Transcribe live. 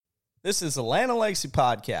This is the Land and Legacy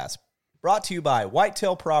Podcast, brought to you by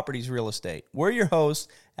Whitetail Properties Real Estate. We're your hosts,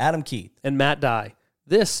 Adam Keith and Matt Dye.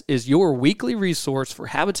 This is your weekly resource for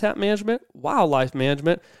habitat management, wildlife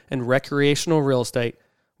management, and recreational real estate.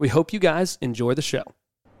 We hope you guys enjoy the show.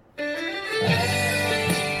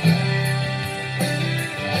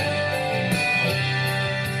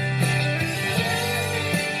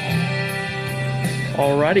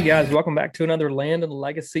 Alrighty, guys, welcome back to another Land and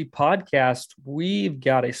Legacy podcast. We've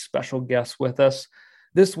got a special guest with us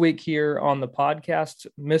this week here on the podcast.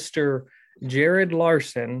 Mr. Jared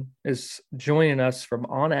Larson is joining us from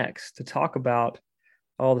OnX to talk about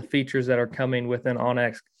all the features that are coming within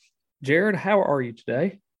OnX. Jared, how are you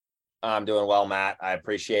today? I'm doing well, Matt. I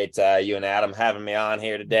appreciate you and Adam having me on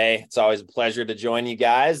here today. It's always a pleasure to join you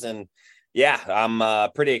guys. And yeah,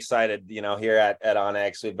 I'm pretty excited, here at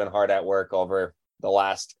OnX. We've been hard at work over the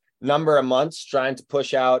last number of months trying to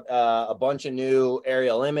push out a bunch of new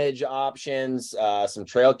aerial image options, some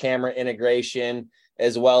trail camera integration,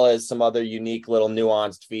 as well as some other unique little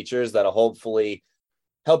nuanced features that'll hopefully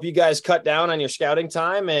help you guys cut down on your scouting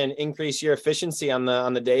time and increase your efficiency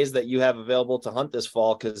on the days that you have available to hunt this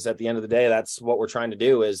fall. Because at the end of the day, that's what we're trying to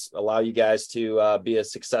do, is allow you guys to be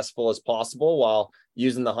as successful as possible while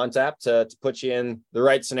using the Hunt app to put you in the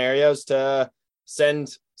right scenarios to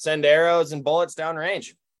send arrows and bullets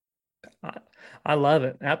downrange. I love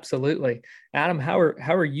it. Absolutely. Adam, how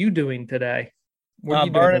are you doing today?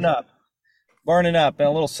 Burning up. And a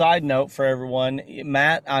little side note for everyone,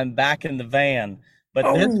 Matt, I'm back in the van,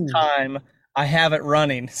 but this time I have it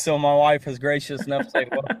running. So my wife is gracious enough to say,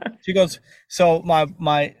 well, she goes, so my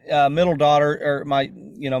middle daughter, or my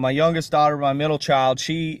youngest daughter, my middle child,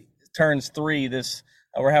 she turns 3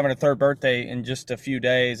 we're having her 3rd birthday in just a few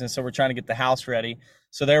days. And so we're trying to get the house ready.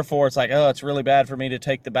 So therefore it's like, it's really bad for me to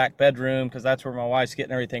take the back bedroom because that's where my wife's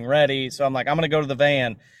getting everything ready. So I'm like, I'm going to go to the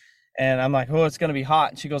van. And I'm like, it's going to be hot.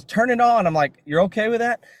 And she goes, turn it on. I'm like, you're okay with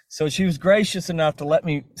that? So she was gracious enough to let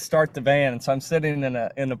me start the van. And so I'm sitting in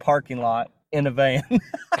a parking lot in a van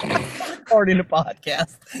recording a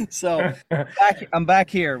podcast. So I'm back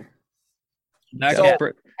here.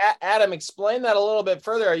 Adam, explain that a little bit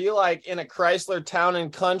further. Are you like in a Chrysler Town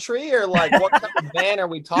and Country, or like what kind of van are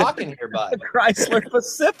we talking here, bud? A Chrysler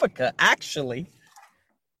Pacifica, actually.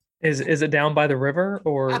 Is it down by the river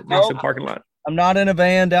or next to the parking lot? I'm not in a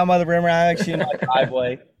van down by the river. I'm actually in my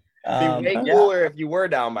driveway. It'd be way cooler if you were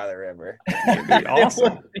down by the river. It'd be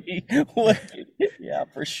awesome. Yeah,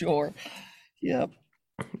 for sure. Yep.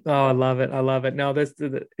 Oh, I love it. No,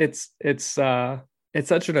 it's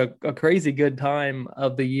such a crazy good time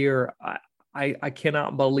of the year. I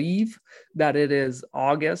cannot believe that it is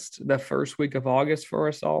August, the first week of August for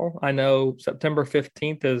us all. I know September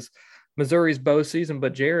 15th is Missouri's bow season,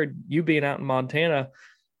 but Jared, you being out in Montana,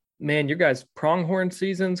 man, your guys' pronghorn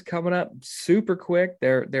season's coming up super quick.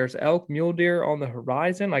 There's elk, mule deer on the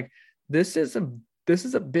horizon. Like this is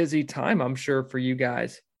a busy time, I'm sure, for you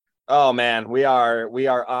guys. Oh man, we are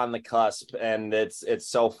on the cusp, and it's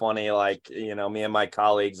so funny. Like, me and my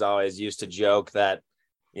colleagues always used to joke that,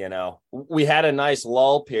 we had a nice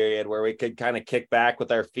lull period where we could kind of kick back with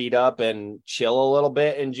our feet up and chill a little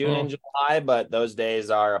bit in June and July, but those days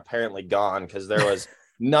are apparently gone because there was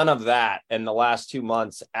none of that. And the last 2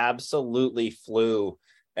 months absolutely flew.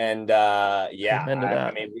 And I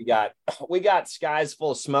mean, we got skies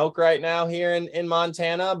full of smoke right now here in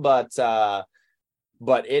Montana,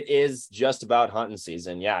 but it is just about hunting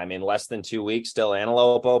season. Yeah, I mean, less than 2 weeks till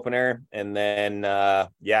antelope opener. And then, I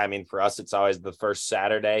mean, for us, it's always the first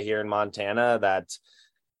Saturday here in Montana that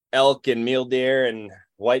elk and mule deer and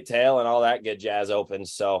whitetail and all that good jazz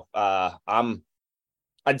opens. So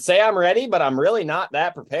I'd say I'm ready, but I'm really not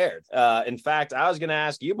that prepared. In fact, I was going to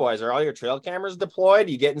ask you boys, are all your trail cameras deployed?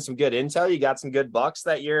 You getting some good intel? You got some good bucks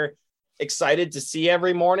that you're excited to see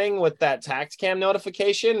every morning with that TactCam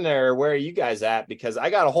notification, or where are you guys at? Because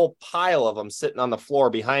I got a whole pile of them sitting on the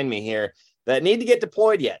floor behind me here that need to get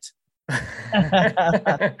deployed yet.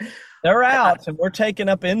 They're out and we're taking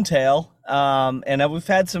up intel. And we've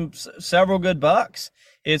had several good bucks.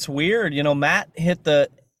 It's weird. Matt hit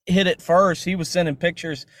it first. He was sending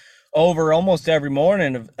pictures over almost every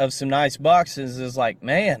morning of some nice bucks. Is like,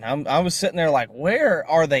 man, I was sitting there like, where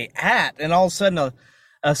are they at? And all of a sudden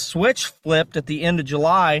a switch flipped at the end of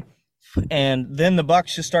July, and then the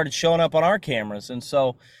bucks just started showing up on our cameras. And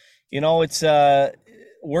so, it's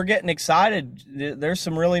we're getting excited. There's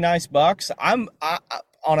some really nice bucks. I'm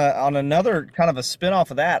on another kind of a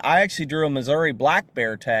spinoff of that. I actually drew a Missouri black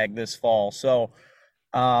bear tag this fall. So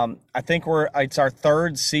I think it's our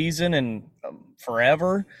 3rd season in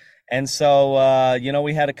forever. And so,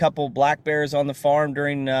 we had a couple black bears on the farm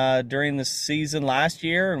during the season last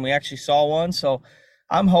year, and we actually saw one. So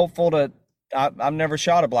I'm hopeful I've never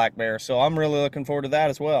shot a black bear, so I'm really looking forward to that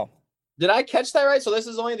as well. Did I catch that right? So this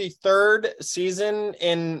is only the third season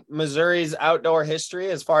in Missouri's outdoor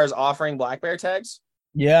history as far as offering black bear tags?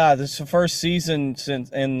 Yeah, this is the first season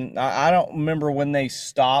since, and I don't remember when they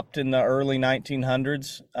stopped in the early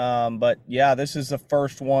 1900s. But yeah, this is the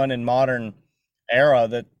first one in modern era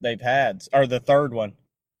that they've had, or the third one.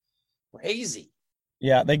 Crazy.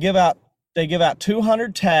 Yeah, they give out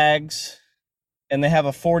 200 tags, and they have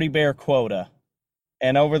a 40 bear quota.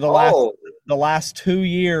 And over the last 2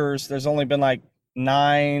 years, there's only been like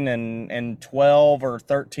 9 and 12 or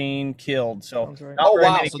 13 killed. So Right. Oh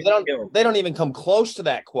wow, so they don't even come close to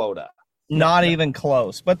that quota. Not even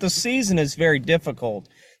close. But the season is very difficult.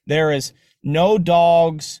 There is no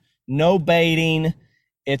dogs, no baiting.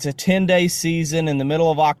 It's a 10-day season in the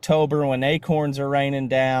middle of October when acorns are raining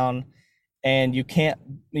down, and you can't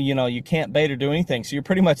bait or do anything. So you're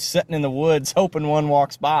pretty much sitting in the woods hoping one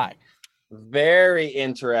walks by. Very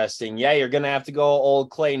interesting. Yeah, you're gonna have to go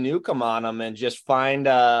old Clay Newcomb on them and just find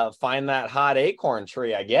that hot acorn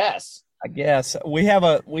tree, I guess. We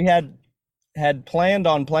had planned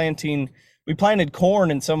on planting. We planted corn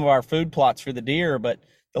in some of our food plots for the deer, but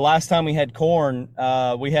the last time we had corn,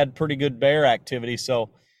 we had pretty good bear activity.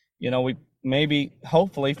 So, we maybe,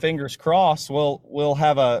 hopefully, fingers crossed, we'll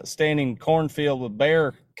have a standing cornfield with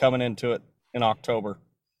bear coming into it in October.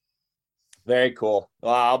 Very cool.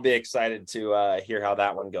 Well, I'll be excited to hear how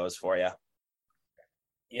that one goes for you.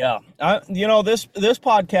 Yeah. This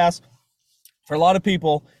podcast, for a lot of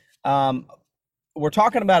people, we're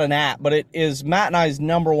talking about an app, but it is Matt and I's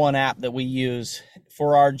number one app that we use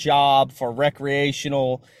for our job, for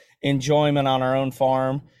recreational enjoyment on our own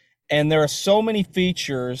farm. And there are so many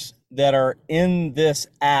features that are in this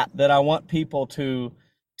app that I want people to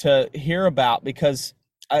hear about, because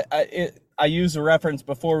I used a reference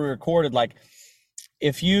before we recorded, like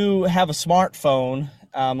if you have a smartphone,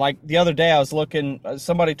 like the other day I was looking,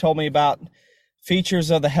 somebody told me about features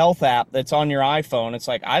of the health app that's on your iPhone. It's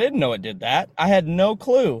like, I didn't know it did that. I had no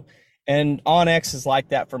clue. And OnX is like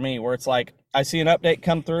that for me, where it's like, I see an update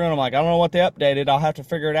come through and I'm like, I don't know what they updated. I'll have to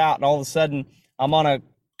figure it out. And all of a sudden I'm on a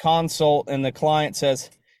consult and the client says,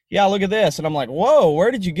 yeah, look at this. And I'm like, whoa,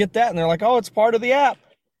 where did you get that? And they're like, oh, it's part of the app.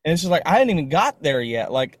 And it's just like, I hadn't even got there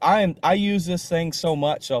yet. Like I use this thing so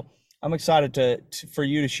much. So I'm excited for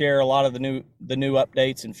you to share a lot of the new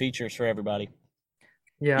updates and features for everybody.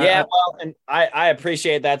 Yeah. Well, and I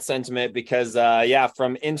appreciate that sentiment because,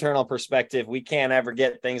 from internal perspective, we can't ever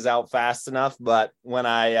get things out fast enough. But when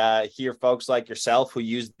I hear folks like yourself who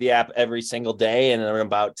use the app every single day, and in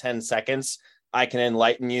about 10 seconds, I can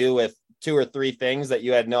enlighten you with 2 or 3 things that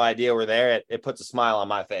you had no idea were there. It puts a smile on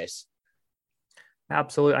my face.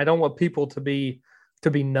 Absolutely. I don't want people to be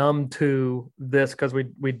numb to this, because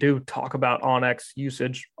we do talk about OnX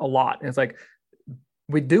usage a lot. And it's like,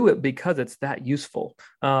 we do it because it's that useful.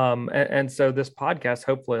 And so this podcast,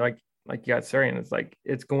 hopefully, like you guys saying, it's like,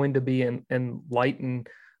 it's going to be enlighten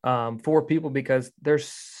for people, because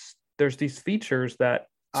there's these features that,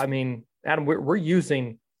 I mean, Adam, we're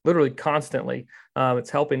using literally constantly. It's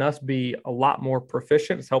helping us be a lot more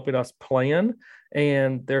proficient. It's helping us plan,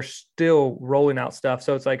 and they're still rolling out stuff.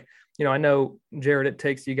 So it's like, I know, Jared, it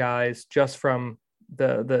takes you guys, just from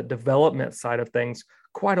the development side of things,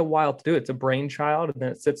 quite a while to do. It's a brainchild, and then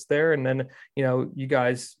it sits there, and then, you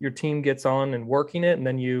guys, your team gets on and working it, and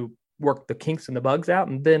then you work the kinks and the bugs out,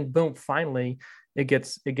 and then boom, finally it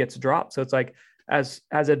gets dropped. So it's like, as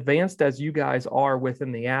advanced as you guys are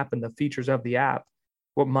within the app and the features of the app,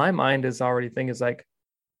 what my mind is already thinking is like,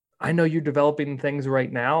 I know you're developing things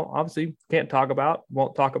right now, obviously won't talk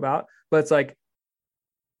about, but it's like,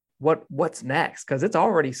 what's next? Because it's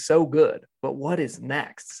already so good, but what is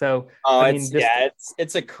next? So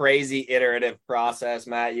it's a crazy iterative process,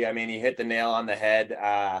 Matt. You hit the nail on the head.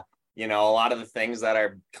 A lot of the things that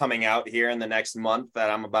are coming out here in the next month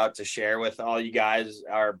that I'm about to share with all you guys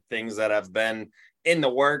are things that have been in the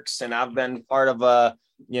works, and I've been part of a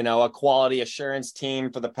quality assurance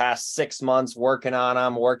team for the past 6 months, working on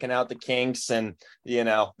them, working out the kinks. And,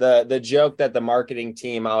 the joke that the marketing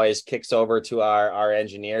team always kicks over to our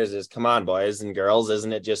engineers is, come on, boys and girls,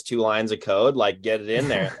 isn't it just 2 lines of code? Like, get it in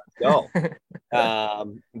there. Let's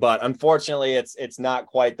go. But unfortunately it's not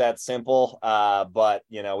quite that simple. But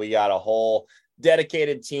we got a whole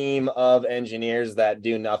dedicated team of engineers that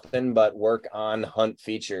do nothing but work on hunt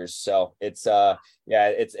features. So it's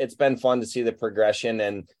been fun to see the progression,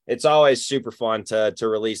 and it's always super fun to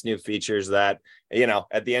release new features that,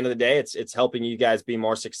 at the end of the day, it's helping you guys be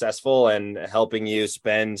more successful and helping you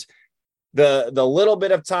spend, the little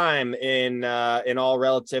bit of time in all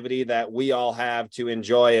relativity that we all have to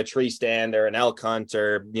enjoy a tree stand or an elk hunt,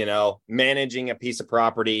 or managing a piece of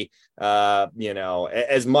property,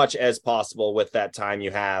 as much as possible with that time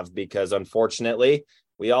you have, because unfortunately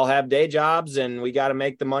we all have day jobs and we got to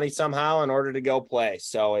make the money somehow in order to go play.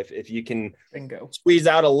 So if you can squeeze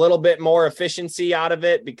out a little bit more efficiency out of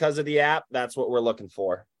it because of the app, that's what we're looking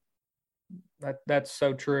for. That's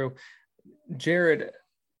so true. Jared,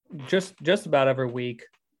 just about every week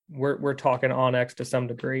we're talking OnX to some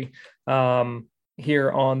degree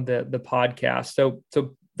here on the podcast. So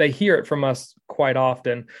they hear it from us quite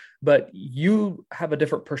often, but you have a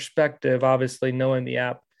different perspective, obviously, knowing the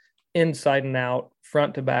app inside and out,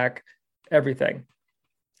 front to back, everything.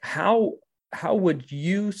 How would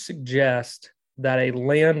you suggest that a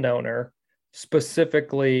landowner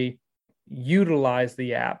specifically utilize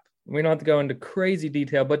the app? We don't have to go into crazy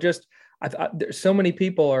detail, but just there's so many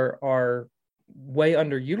people are way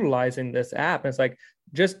underutilizing this app. And it's like,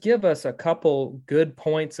 just give us a couple good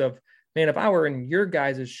points of, man, if I were in your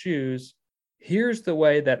guys' shoes, here's the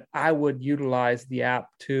way that I would utilize the app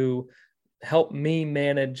to help me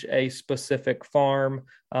manage a specific farm,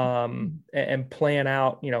 and plan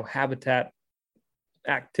out, habitat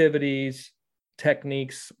activities,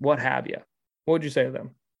 techniques, what have you. What would you say to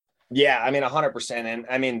them? Yeah, 100%.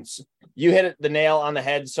 And you hit the nail on the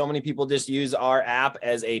head. So many people just use our app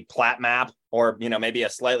as a plat map, or, maybe a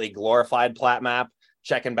slightly glorified plat map,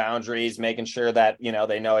 checking boundaries, making sure that,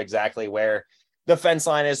 they know exactly where the fence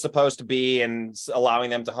line is supposed to be and allowing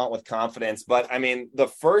them to hunt with confidence. But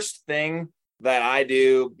the first thing that I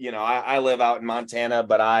do, I live out in Montana,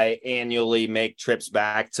 but I annually make trips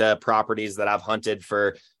back to properties that I've hunted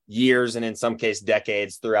for years and in some case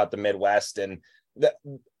decades throughout the Midwest. And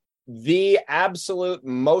the absolute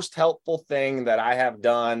most helpful thing that I have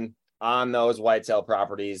done on those whitetail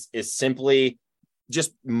properties is simply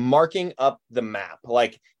just marking up the map,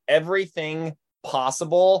 like everything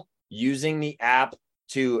possible, using the app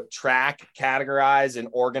to track, categorize, and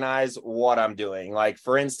organize what I'm doing. Like,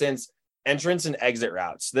 for instance, entrance and exit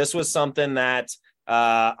routes. This was something that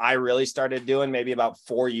I really started doing maybe about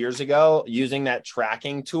 4 years ago, using that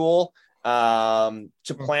tracking tool to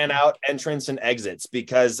plan out entrance and exits,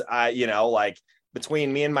 because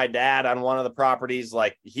between me and my dad on one of the properties,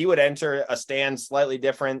 like, he would enter a stand slightly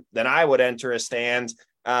different than I would enter a stand.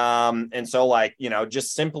 And so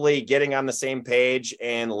just simply getting on the same page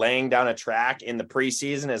and laying down a track in the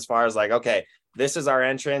preseason, as far as like, okay, this is our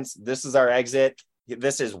entrance, this is our exit,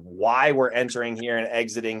 this is why we're entering here and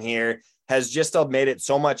exiting here, has just made it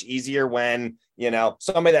so much easier when,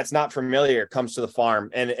 somebody that's not familiar comes to the farm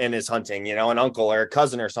and is hunting, an uncle or a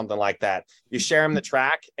cousin or something like that. You share them the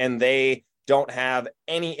track and they don't have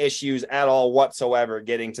any issues at all whatsoever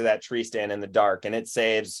getting to that tree stand in the dark. And it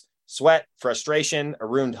saves sweat, frustration, a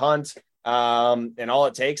ruined hunt. And all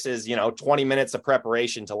it takes is, 20 minutes of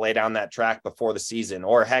preparation to lay down that track before the season.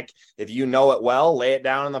 Or heck, if you know it well, lay it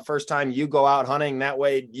down on the first time you go out hunting. That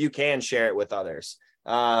way you can share it with others.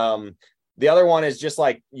 The other one is just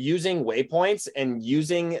like using waypoints and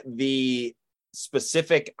using the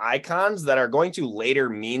specific icons that are going to later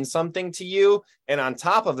mean something to you. And on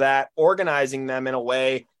top of that, organizing them in a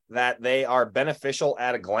way that they are beneficial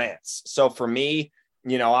at a glance. So for me,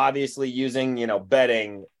 obviously using,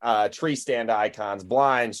 bedding, tree stand icons,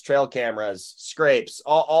 blinds, trail cameras, scrapes,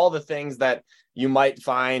 all the things that you might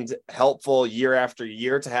find helpful year after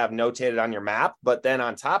year to have notated on your map. But then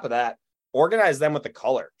on top of that, organize them with the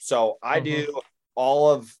color. So I do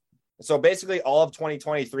basically all of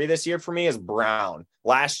 2023 this year for me is brown.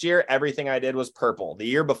 Last year, everything I did was purple. The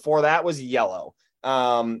year before that was yellow.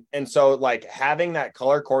 And so like having that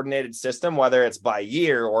color coordinated system, whether it's by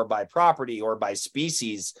year or by property or by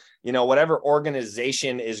species, whatever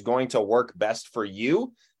organization is going to work best for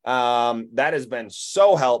you. That has been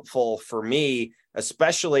so helpful for me,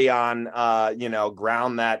 especially on,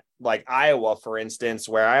 ground that like Iowa, for instance,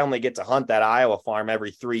 where I only get to hunt that Iowa farm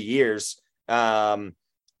every 3 years. Having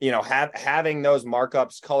those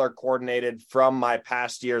markups color coordinated from my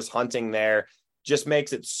past years hunting there just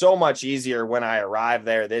makes it so much easier when I arrive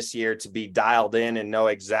there this year to be dialed in and know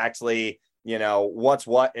exactly, what's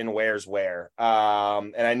what and where's where.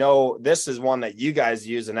 And I know this is one that you guys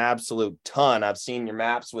use an absolute ton. I've seen your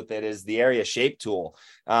maps with it, is the area shape tool.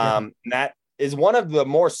 And that is one of the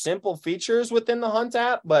more simple features within the Hunt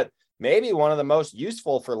app, but maybe one of the most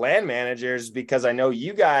useful for land managers, because I know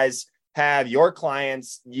you guys have your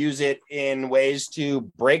clients use it in ways to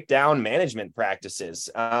break down management practices.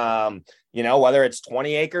 Whether it's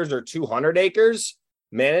 20 acres or 200 acres,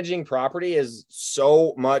 managing property is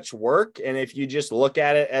so much work. And if you just look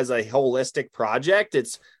at it as a holistic project,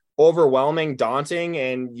 it's overwhelming, daunting,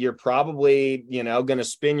 and you're probably, going to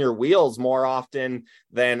spin your wheels more often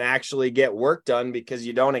than actually get work done because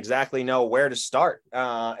you don't exactly know where to start.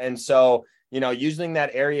 And so, using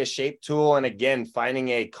that area shape tool, and again, finding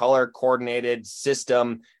a color coordinated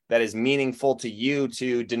system that is meaningful to you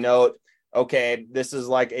to denote, okay, this is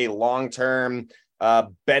like a long-term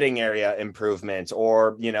bedding area improvement,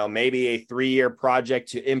 or, maybe a 3-year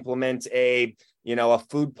project to implement a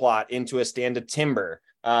food plot into a stand of timber.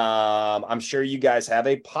 I'm sure you guys have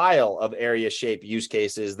a pile of area shape use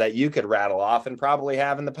cases that you could rattle off and probably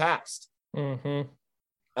have in the past.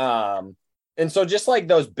 Mm-hmm. And so just like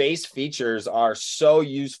those base features are so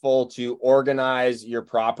useful to organize your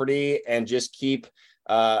property and just keep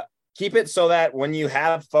it so that when you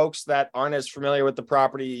have folks that aren't as familiar with the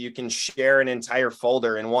property, you can share an entire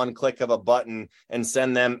folder in one click of a button and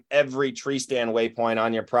send them every tree stand waypoint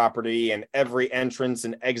on your property and every entrance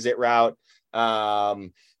and exit route.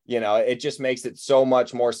 It just makes it so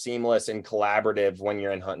much more seamless and collaborative when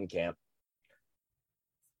you're in hunting camp.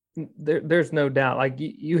 There's no doubt. Like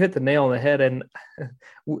you hit the nail on the head. And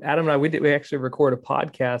Adam and I, we actually recorded a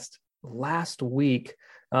podcast last week.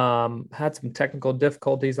 Had some technical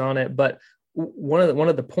difficulties on it, but one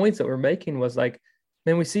of the points that we're making was like,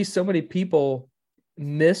 man, we see so many people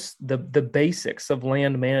miss the basics of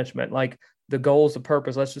land management, like the goals, the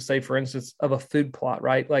purpose. Let's just say, for instance, of a food plot,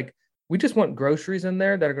 right? Like we just want groceries in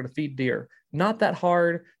there that are going to feed deer. Not that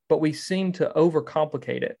hard, but we seem to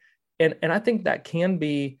overcomplicate it. And I think that can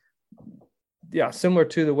be, similar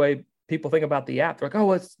to the way people think about the app. They're like,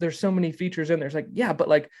 oh, there's so many features in there. It's like, yeah, but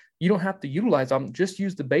like you don't have to utilize them. Just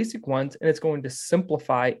use the basic ones, and it's going to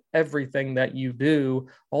simplify everything that you do,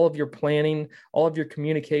 all of your planning, all of your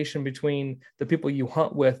communication between the people you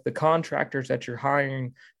hunt with, the contractors that you're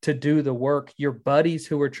hiring to do the work, your buddies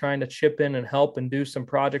who are trying to chip in and help and do some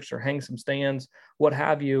projects or hang some stands, what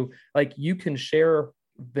have you. Like you can share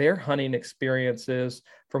their hunting experiences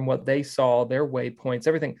from what they saw, their waypoints,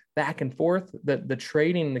 everything back and forth, the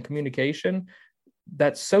trading, the communication,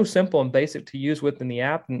 that's so simple and basic to use within the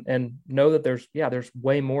app, and know that there's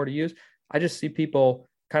way more to use. I just see people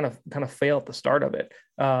kind of fail at the start of it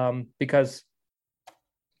because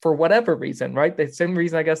for whatever reason, right? The same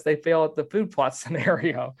reason I guess they fail at the food plot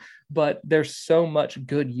scenario, but there's so much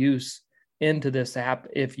good use into this app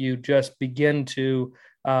if you just begin to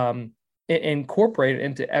incorporate it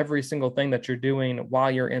into every single thing that you're doing while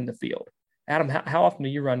you're in the field. Adam, how often do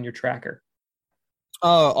you run your tracker?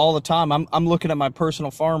 All the time. I'm looking at my personal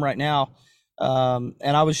farm right now, and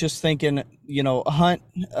I was just thinking,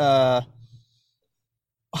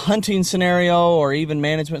 hunting scenario or even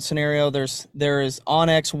management scenario. There is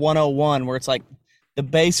OnX 101, where it's like the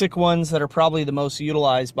basic ones that are probably the most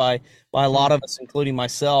utilized by a lot of us, including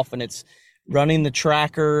myself, and it's running the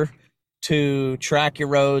tracker to track your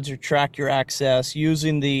roads or track your access,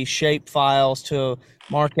 using the shape files to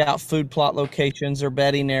mark out food plot locations or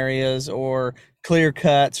bedding areas or clear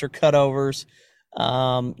cuts or cutovers,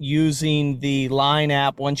 using the line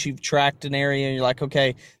app. Once you've tracked an area and you're like,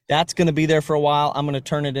 okay, that's going to be there for a while, I'm going to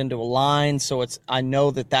turn it into a line so I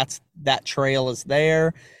know that trail is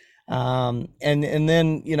there. And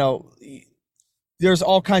then, there's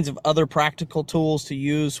all kinds of other practical tools to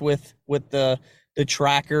use with the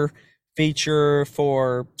tracker feature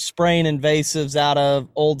for spraying invasives out of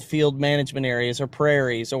old field management areas or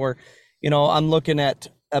prairies, or, I'm looking at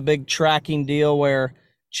a big tracking deal where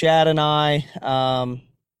Chad and I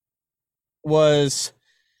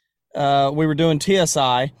we were doing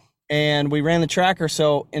TSI and we ran the tracker.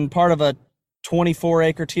 So in part of a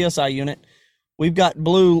 24-acre TSI unit, we've got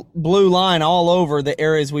blue line all over the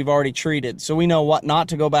areas we've already treated. So we know what not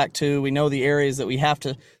to go back to. We know the areas that we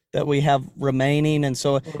have remaining. And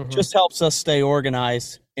so it just helps us stay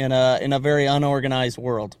organized in a very unorganized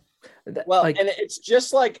world. Well, and it's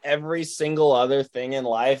just like every single other thing in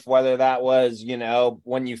life, whether that was,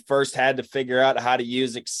 when you first had to figure out how to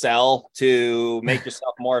use Excel to make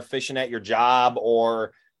yourself more efficient at your job,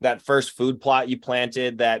 or that first food plot you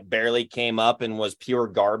planted that barely came up and was pure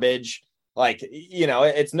garbage. Like,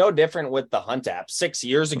 it's no different with the Hunt app. 6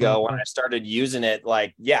 years ago when I started using it,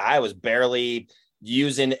 I was barely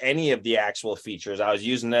using any of the actual features. I was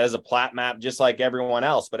using it as a plat map just like everyone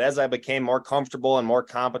else. But as I became more comfortable and more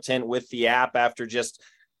competent with the app after just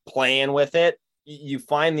playing with it, you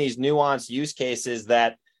find these nuanced use cases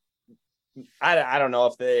that I don't know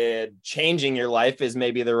if the changing your life is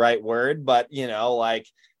maybe the right word, but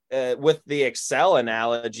with the Excel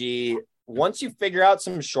analogy, once you figure out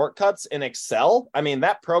some shortcuts in Excel, I mean,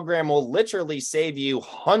 that program will literally save you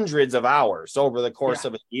hundreds of hours over the course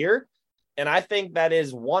of a year. And I think that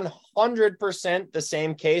is 100% the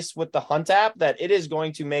same case with the Hunt app, that it is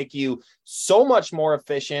going to make you so much more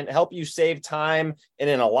efficient, help you save time, and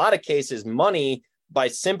in a lot of cases, money, by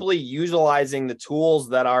simply utilizing the tools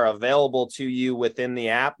that are available to you within the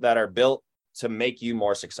app that are built to make you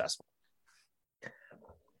more successful.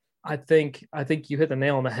 I think you hit the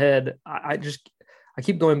nail on the head. I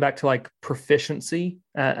keep going back to like proficiency.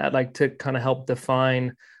 I'd like to kind of help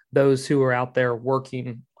define those who are out there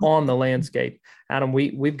working on the landscape. Adam,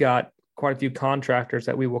 we've got quite a few contractors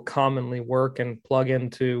that we will commonly work and plug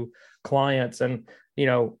into clients. And,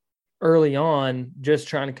 early on, just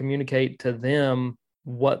trying to communicate to them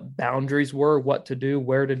what boundaries were, what to do,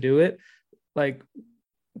 where to do it. Like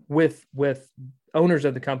with owners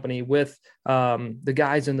of the company, with the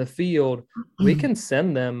guys in the field, we can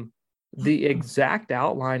send them the exact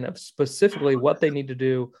outline of specifically what they need to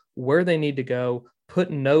do, where they need to go, put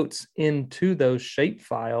notes into those shape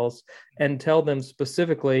files and tell them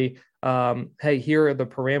specifically, hey, here are the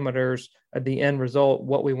parameters at the end result,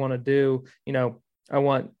 what we want to do. I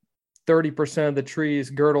want 30% of the trees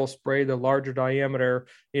girdle spray, the larger diameter,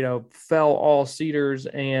 fell all cedars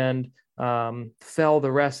and fell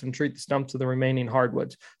the rest and treat the stumps of the remaining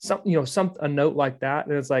hardwoods. A note like that.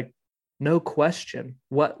 And it's like, no question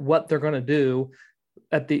what they're going to do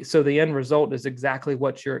so the end result is exactly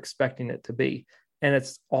what you're expecting it to be. And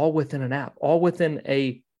it's all within an app, all within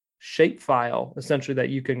a shape file, essentially, that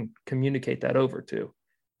you can communicate that over to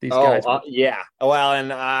these guys. Yeah. Well,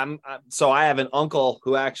 and so I have an uncle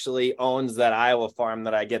who actually owns that Iowa farm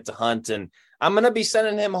that I get to hunt, and I'm going to be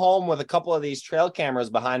sending him home with a couple of these trail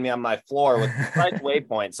cameras behind me on my floor with precise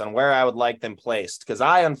waypoints on where I would like them placed, because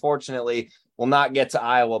I unfortunately will not get to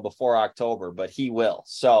Iowa before October, but he will.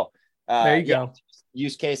 So there you go.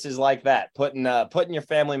 Use cases like that, putting your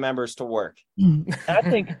family members to work. I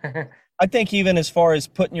think even as far as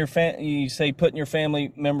putting your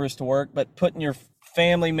family members to work, but putting your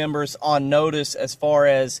family members on notice, as far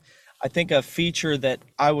as, I think a feature that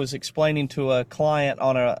I was explaining to a client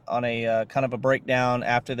on a kind of a breakdown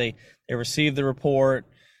after they received the report.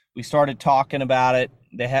 We started talking about it.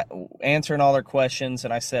 They had answering all their questions,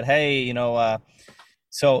 and I said, hey,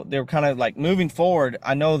 so they were kind of like, moving forward,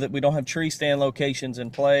 I know that we don't have tree stand locations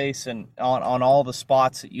in place and on all the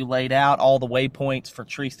spots that you laid out, all the waypoints for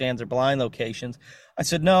tree stands or blind locations. I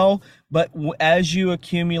said, no, but as you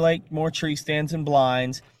accumulate more tree stands and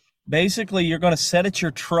blinds, basically you're going to set at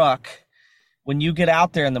your truck when you get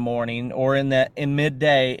out there in the morning or in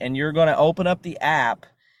midday, and you're going to open up the app,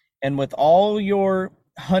 and with all your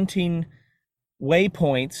hunting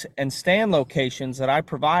waypoints and stand locations that I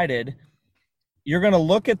provided, you're going to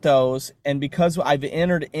look at those, and because I've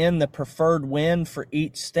entered in the preferred wind for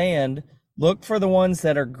each stand, look for the ones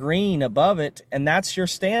that are green above it, and that's your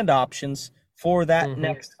stand options for that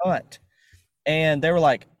next hunt. And they were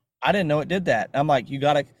like, I didn't know it did that. I'm like, you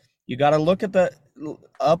gotta look at the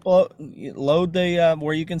load the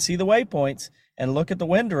where you can see the waypoints and look at the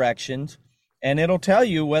wind directions, and it'll tell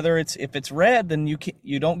you if it's red, then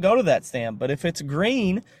you don't go to that stand, but if it's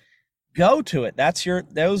green, go to it.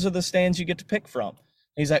 Those are the stands you get to pick from.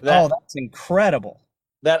 He's like, that's incredible.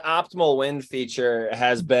 That optimal wind feature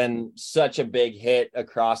has been such a big hit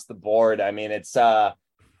across the board. I mean, it's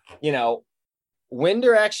wind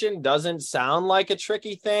direction doesn't sound like a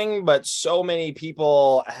tricky thing, but so many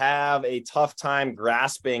people have a tough time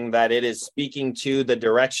grasping that it is speaking to the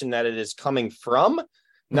direction that it is coming from,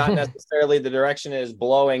 not necessarily the direction it is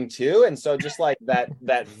blowing to. And so just like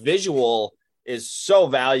that visual is so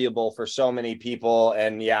valuable for so many people.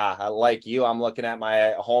 And yeah, like you, I'm looking at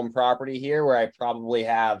my home property here where I probably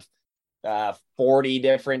have 40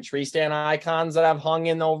 different tree stand icons that I've hung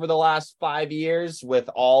in over the last 5 years with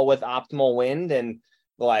optimal wind. And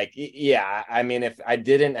like, yeah, I mean, if I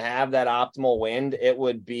didn't have that optimal wind, it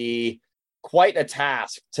would be quite a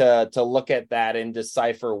task to look at that and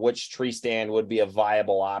decipher which tree stand would be a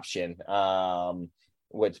viable option.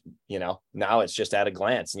 Which, now it's just at a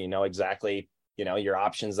glance, and exactly, your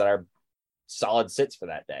options that are solid sits for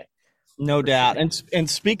that day. No doubt. And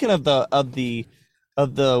speaking of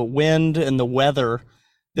the wind and the weather,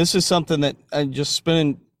 this is something that I just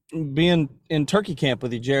being in turkey camp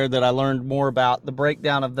with you, Jared, that I learned more about the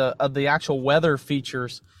breakdown of the actual weather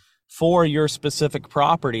features for your specific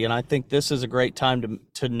property. And I think this is a great time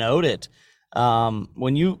to note it.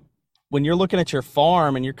 When you're looking at your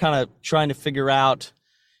farm and you're kind of trying to figure out,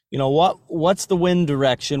 what's the wind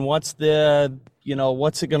direction? What's it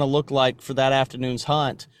going to look like for that afternoon's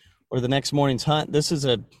hunt or the next morning's hunt? This is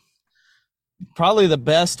probably the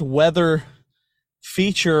best weather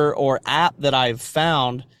feature or app that I've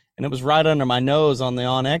found, and it was right under my nose on the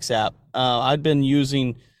OnX app. I'd been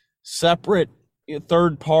using separate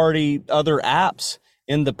third party other apps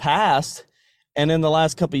in the past, and in the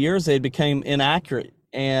last couple of years they became inaccurate.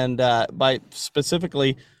 And by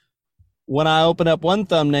specifically, when I open up one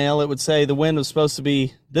thumbnail, it would say the wind was supposed to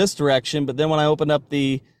be this direction, but then when I opened up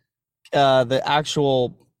the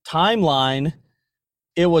actual timeline,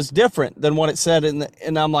 it was different than what it said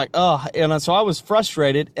and I'm like, oh, and so I was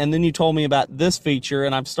frustrated. And then you told me about this feature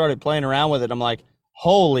and I've started playing around with it. I'm like,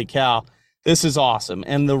 holy cow, this is awesome.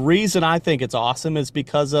 And the reason I think it's awesome is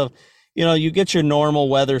because of, you get your normal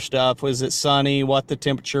weather stuff. Was it sunny? What the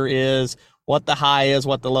temperature is, what the high is,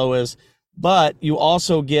 what the low is. But you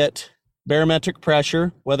also get barometric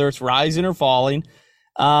pressure, whether it's rising or falling.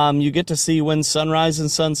 You get to see when sunrise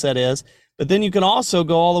and sunset is. But then you can also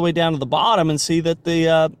go all the way down to the bottom and see that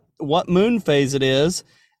the what moon phase it is.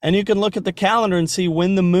 And you can look at the calendar and see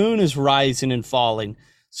when the moon is rising and falling.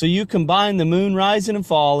 So you combine the moon rising and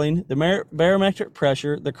falling, the barometric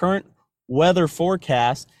pressure, the current weather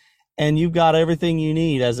forecast, and you've got everything you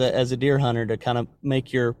need as a deer hunter to kind of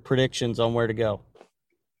make your predictions on where to go.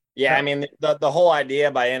 Yeah, I mean, the whole idea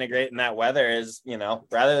by integrating that weather is,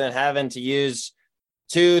 rather than having to use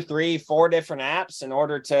 2, 3, 4 different apps in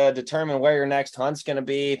order to determine where your next hunt's going to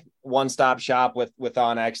be, one-stop shop with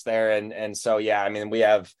OnX there. And so, yeah, I mean, we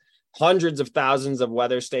have hundreds of thousands of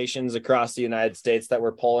weather stations across the United States that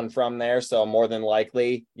we're pulling from there. So more than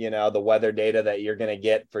likely, the weather data that you're going to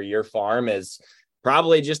get for your farm is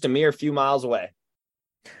probably just a mere few miles away.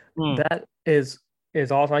 That is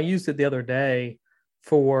awesome. I used it the other day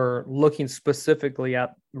for looking specifically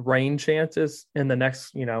at rain chances in the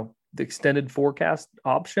next, the extended forecast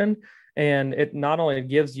option. And it not only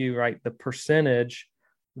gives you the percentage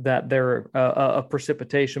that there of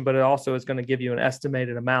precipitation, but it also is going to give you an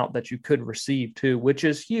estimated amount that you could receive too, which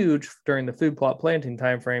is huge during the food plot planting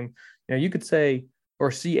timeframe. You could say or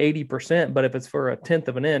see 80%, but if it's for 1/10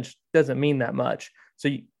 of an inch, doesn't mean that much. So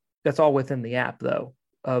that's all within the app though,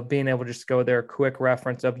 of being able to just go there, quick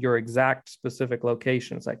reference of your exact specific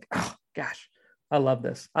location. It's like, oh gosh, I love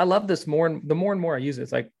this. I love this more. And the more I use it,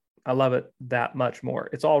 it's like, I love it that much more.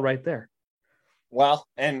 It's all right there. Well,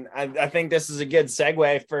 and I think this is a good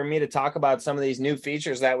segue for me to talk about some of these new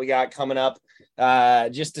features that we got coming up,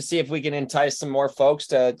 just to see if we can entice some more folks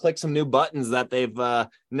to click some new buttons that they've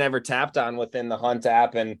never tapped on within the Hunt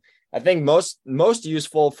app. And I think most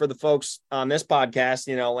useful for the folks on this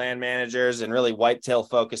podcast, land managers and really whitetail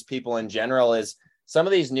focused people in general, is some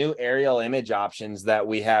of these new aerial image options that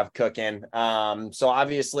we have cooking. So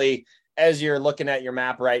obviously, as you're looking at your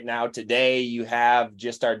map right now today, you have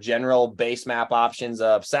just our general base map options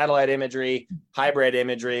of satellite imagery, hybrid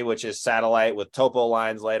imagery, which is satellite with topo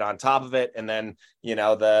lines laid on top of it, and then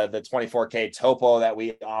the 24K topo that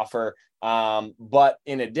we offer. But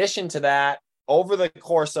in addition to that, over the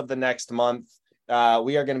course of the next month,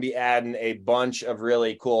 we are going to be adding a bunch of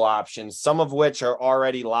really cool options, some of which are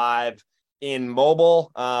already live in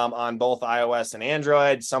mobile on both iOS and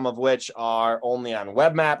Android, some of which are only on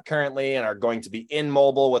web map currently and are going to be in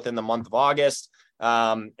mobile within the month of August,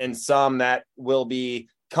 and some that will be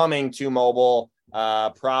coming to mobile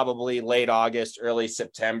probably late August, early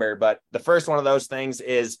September. But the first one of those things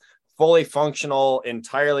is fully functional,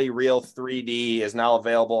 entirely real 3D is now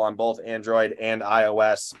available on both Android and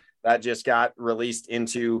iOS. That just got released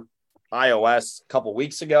into iOS a couple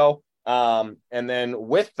weeks ago. And then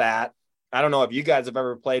with that, I don't know if you guys have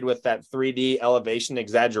ever played with that 3D elevation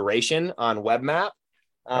exaggeration on web map,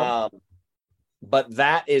 but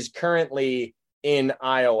that is currently in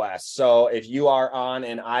iOS. So if you are on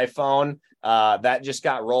an iPhone, that just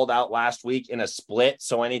got rolled out last week in a split.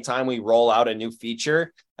 So anytime we roll out a new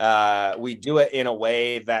feature, we do it in a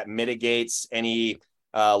way that mitigates any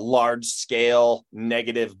large scale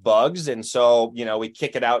negative bugs. And so, we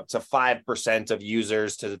kick it out to 5% of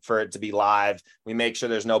users for it to be live. We make sure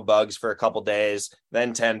there's no bugs for a couple days,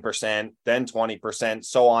 then 10%, then 20%,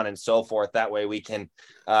 so on and so forth. That way we can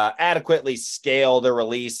adequately scale the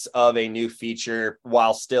release of a new feature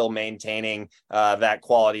while still maintaining that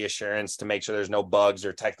quality assurance to make sure there's no bugs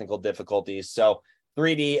or technical difficulties. So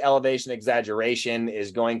 3D elevation exaggeration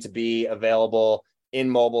is going to be available in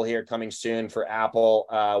mobile here coming soon for Apple,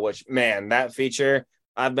 which, man, that feature,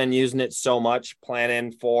 I've been using it so much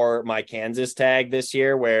planning for my Kansas tag this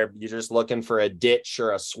year, where you're just looking for a ditch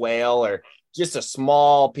or a swale or just a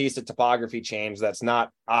small piece of topography change that's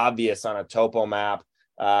not obvious on a topo map.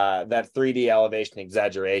 That 3D elevation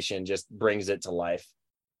exaggeration just brings it to life.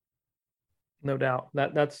 No doubt.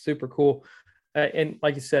 That's super cool. And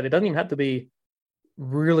like you said, it doesn't even have to be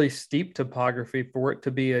really steep topography for it to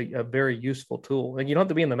be a very useful tool. And you don't have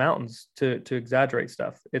to be in the mountains to exaggerate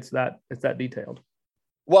stuff. It's that detailed.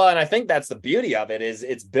 Well, and I think that's the beauty of it is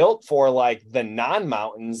it's built for like the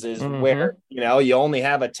non-mountains is where, you only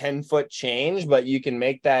have a 10-foot change, but you can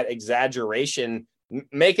make that exaggeration,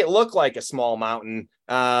 make it look like a small mountain,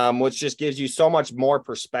 which just gives you so much more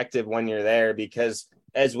perspective when you're there, because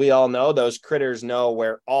as we all know, those critters know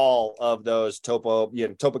where all of those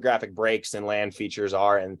topographic breaks and land features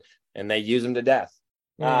are, and they use them to death.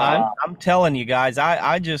 I'm telling you guys,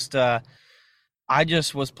 I just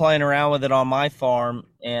was playing around with it on my farm,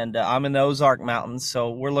 and I'm in the Ozark Mountains,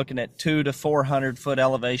 so we're looking at 200 to 400 foot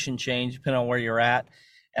elevation change depending on where you're at.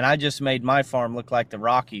 And I just made my farm look like the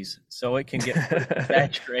Rockies, so it can get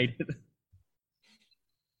saturated.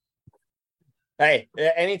 Hey,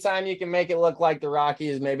 anytime you can make it look like the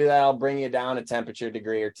Rockies, maybe that'll bring you down a temperature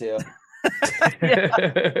degree or two.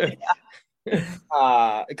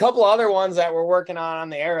 A couple other ones that we're working on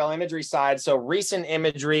the aerial imagery side. So recent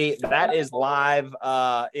imagery that is live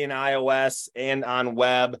in iOS and on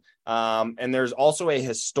web. And there's also a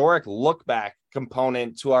historic look back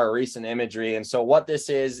component to our recent imagery. And so what this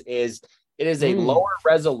is it is a lower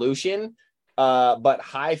resolution, but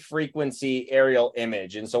high frequency aerial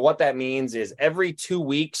image. And so what that means is every 2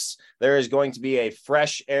 weeks, there is going to be a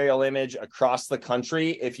fresh aerial image across the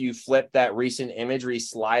country if you flip that recent imagery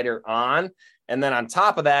slider on. And then on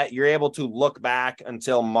top of that, you're able to look back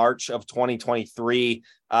until March of 2023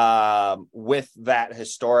 with that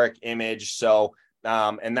historic image. So,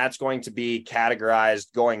 and that's going to be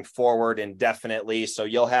categorized going forward indefinitely. So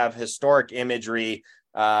you'll have historic imagery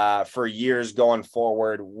for years going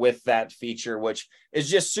forward with that feature, which is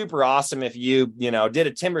just super awesome. If you did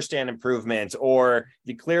a timber stand improvement, or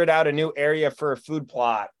you cleared out a new area for a food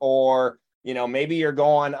plot, or maybe you're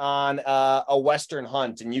going on a Western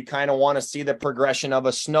hunt and you kind of want to see the progression of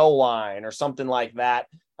a snow line or something like that.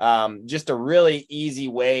 Just a really easy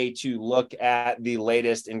way to look at the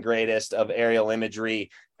latest and greatest of aerial imagery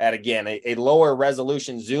at, again, a lower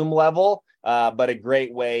resolution zoom level, but a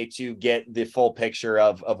great way to get the full picture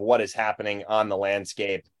of what is happening on the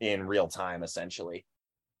landscape in real time, essentially.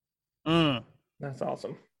 That's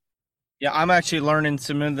awesome. Yeah, I'm actually learning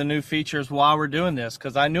some of the new features while we're doing this,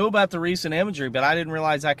 because I knew about the recent imagery, but I didn't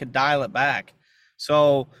realize I could dial it back.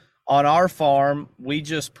 So on our farm, we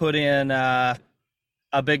just put in a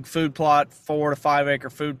big food plot, 4 to 5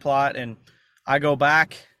 acre food plot, and I go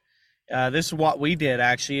back. This is what we did,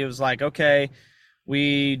 actually. It was like, okay,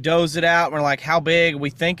 we dozed it out. And we're like, how big?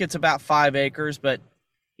 We think it's about 5 acres, but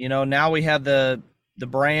now we have the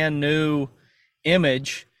brand new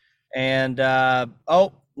image, and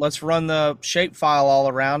let's run the shape file all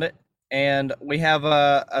around it. And we have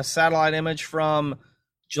a satellite image from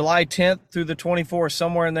July 10th through the 24th,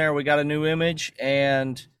 somewhere in there. We got a new image,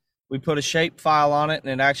 and we put a shape file on it, and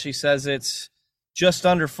it actually says it's just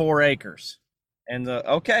under 4 acres. And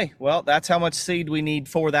okay, well, that's how much seed we need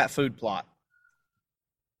for that food plot.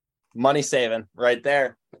 Money saving right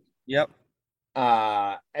there. Yep.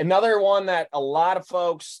 Another one that a lot of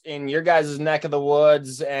folks in your guys' neck of the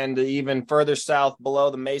woods and even further south below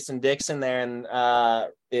the Mason-Dixon there and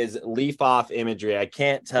is leaf off imagery. I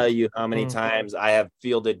can't tell you how many times I have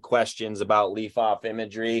fielded questions about leaf off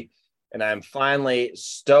imagery, and I'm finally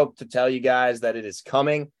stoked to tell you guys that it is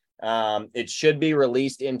coming. It should be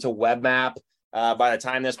released into WebMap by the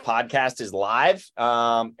time this podcast is live,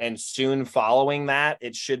 and soon following that,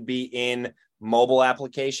 it should be in mobile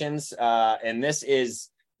applications. And this is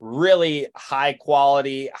really high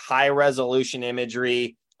quality, high resolution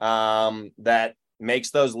imagery that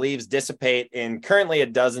makes those leaves dissipate in currently a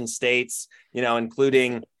dozen states,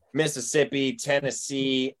 including Mississippi,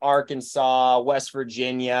 Tennessee, Arkansas, West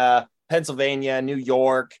Virginia, Pennsylvania, New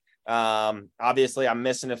York. Obviously I'm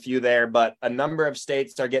missing a few there, but a number of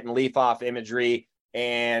states are getting leaf off imagery,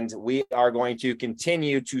 and we are going to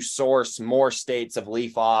continue to source more states of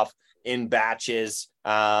leaf off in batches.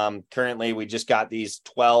 Currently we just got these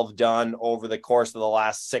 12 done over the course of the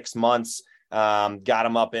last 6 months, got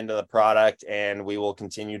them up into the product, and we will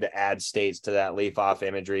continue to add states to that leaf off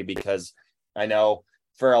imagery, because I know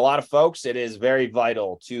for a lot of folks, it is very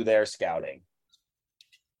vital to their scouting.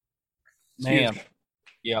 Man.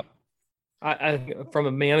 Yep. I from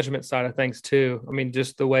a management side of things too. I mean,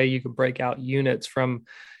 just the way you could break out units from,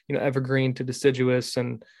 evergreen to deciduous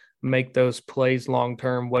and make those plays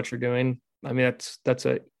long-term, what you're doing. I mean, that's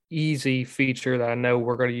a easy feature that I know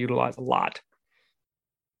we're going to utilize a lot.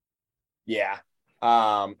 Yeah.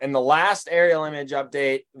 And the last aerial image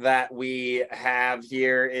update that we have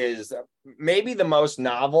here is maybe the most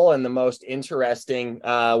novel and the most interesting.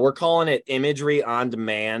 We're calling it imagery on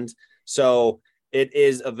demand. So it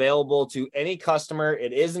is available to any customer.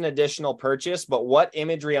 It is an additional purchase, but what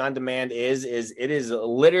imagery on demand is it is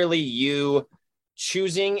literally you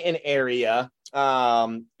choosing an area.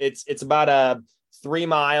 It's about a 3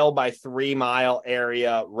 mile by 3 mile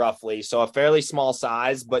area roughly. So a fairly small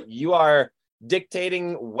size, but you are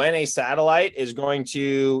dictating when a satellite is going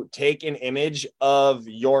to take an image of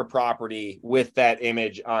your property with that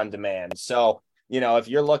image on demand. So, if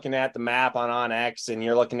you're looking at the map on OnX and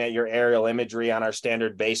you're looking at your aerial imagery on our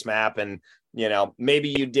standard base map, and, maybe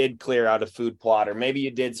you did clear out a food plot, or maybe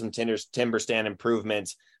you did some timber stand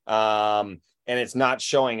improvements, and it's not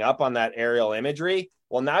showing up on that aerial imagery.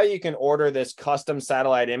 Well, now you can order this custom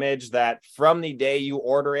satellite image that from the day you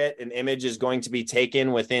order it, an image is going to be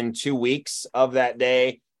taken within 2 weeks of that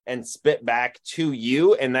day and spit back to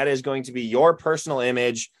you. And that is going to be your personal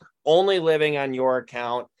image only living on your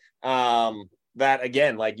account. That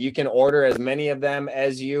again, like, you can order as many of them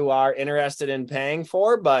as you are interested in paying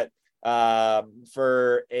for, but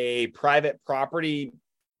for a private property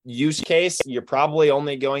use case, you're probably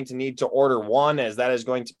only going to need to order one, as that is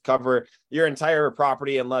going to cover your entire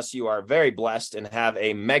property unless you are very blessed and have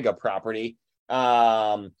a mega property.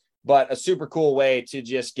 But a super cool way to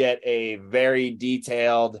just get a very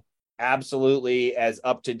detailed, absolutely as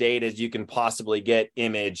up to date as you can possibly get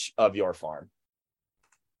image of your farm.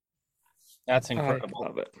 That's incredible. I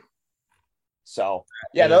love it. So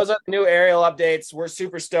yeah, those are the new aerial updates. We're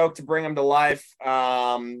super stoked to bring them to life.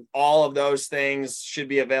 All of those things should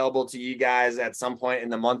be available to you guys at some point in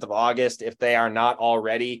the month of August, if they are not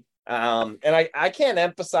already. And I can't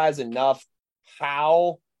emphasize enough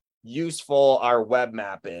how useful our web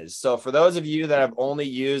map is. So for those of you that have only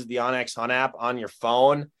used the OnX Hunt app on your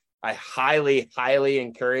phone, I highly, highly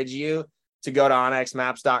encourage you to go to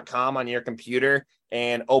onxmaps.com on your computer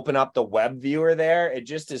and open up the web viewer there. It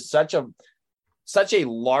just is such a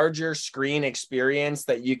larger screen experience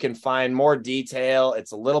that you can find more detail.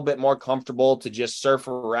 It's a little bit more comfortable to just surf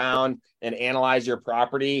around and analyze your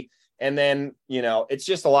property. And then, it's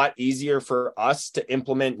just a lot easier for us to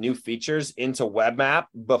implement new features into WebMap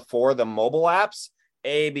before the mobile apps.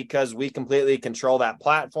 Because we completely control that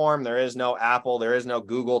platform. There is no Apple, there is no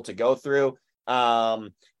Google to go through.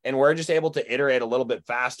 And we're just able to iterate a little bit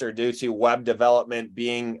faster due to web development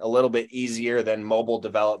being a little bit easier than mobile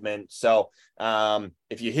development. So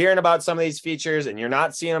if you're hearing about some of these features and you're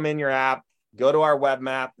not seeing them in your app, go to our web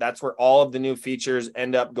map. That's where all of the new features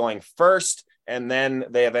end up going first. And then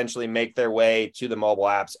they eventually make their way to the mobile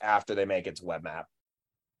apps after they make it to web map.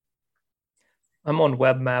 I'm on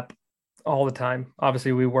web map all the time.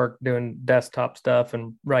 Obviously, we work doing desktop stuff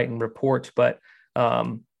and writing reports, but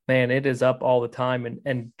man, it is up all the time.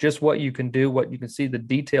 And just what you can do, what you can see, the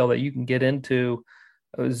detail that you can get into,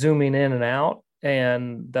 zooming in and out,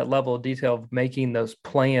 and that level of detail of making those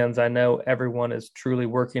plans. I know everyone is truly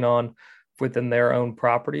working on within their own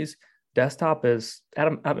properties. Desktop is,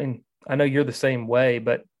 Adam, I mean, I know you're the same way,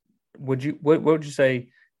 but what would you say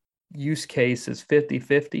use case is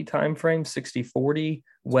 50-50 time frame, 60-40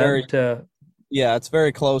 web to? Yeah, it's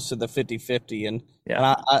very close to the 50-50. And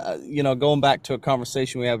I going back to a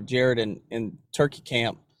conversation we have with Jared in Turkey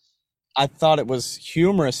Camp, I thought it was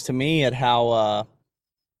humorous to me at how,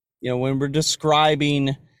 when we're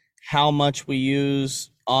describing how much we use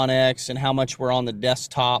OnX and how much we're on the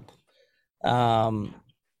desktop,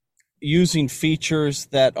 using features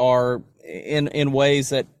that are in ways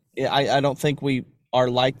that I don't think we are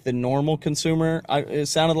like the normal consumer, it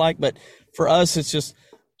sounded like. But for us, it's just,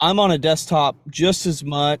 I'm on a desktop just as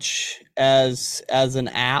much as an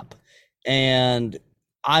app. And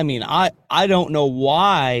I mean, I don't know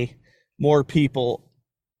why more people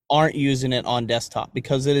aren't using it on desktop,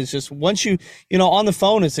 because it is just, once on the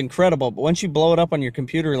phone, it's incredible. But once you blow it up on your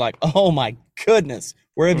computer, you're like, oh my goodness,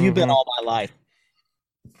 where have you been all my life?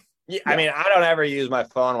 Yeah, I mean, I don't ever use my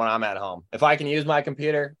phone when I'm at home. If I can use my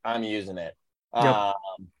computer, I'm using it. Yep.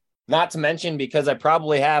 Not to mention, because I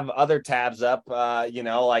probably have other tabs up,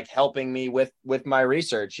 like helping me with my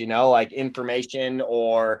research, like information,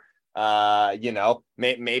 or,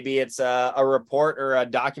 maybe it's a report or a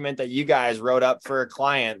document that you guys wrote up for a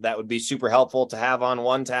client that would be super helpful to have on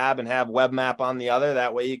one tab and have web map on the other.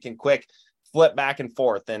 That way you can quick flip back and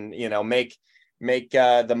forth and, make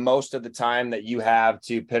the most of the time that you have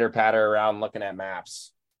to pitter patter around looking at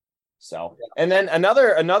maps. So, and then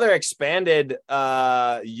another expanded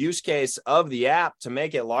use case of the app to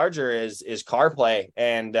make it larger is CarPlay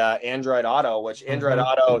and Android Auto, which Android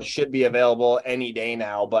Auto should be available any day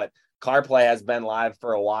now, but CarPlay has been live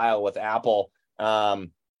for a while with Apple. And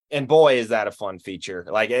boy, is that a fun feature.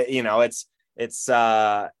 Like, it's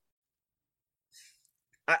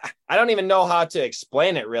I don't even know how to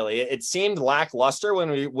explain it, really. It seemed lackluster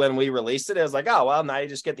when we released it. It was like, oh, well, now you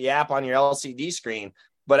just get the app on your LCD screen.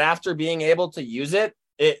 But after being able to use it,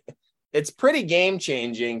 it's pretty game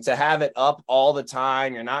changing to have it up all the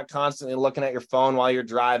time. You're not constantly looking at your phone while you're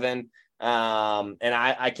driving. And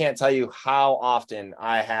I can't tell you how often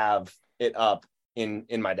I have it up in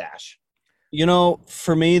my dash. You know,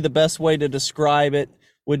 for me, the best way to describe it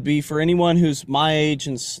would be for anyone who's my age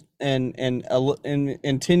and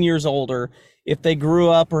 10 years older, if they grew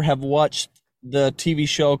up or have watched the TV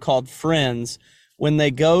show called Friends, when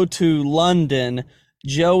they go to London,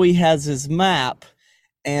 Joey has his map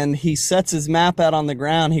and he sets his map out on the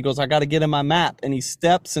ground. He goes, I got to get in my map. And he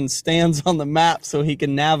steps and stands on the map so he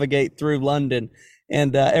can navigate through London.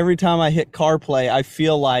 And every time I hit CarPlay, I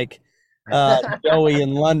feel like Joey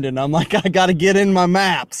in London. I'm like, I got to get in my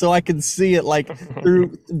map so I can see it like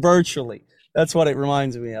through virtually. That's what it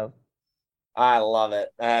reminds me of. I love it.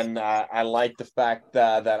 And I like the fact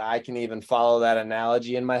that I can even follow that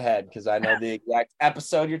analogy in my head because I know the exact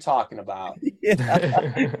episode you're talking about.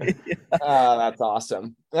 That's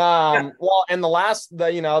awesome. Well, and the last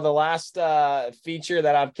feature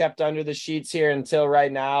that I've kept under the sheets here until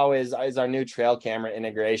right now is our new trail camera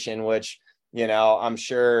integration, which, I'm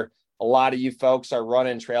sure a lot of you folks are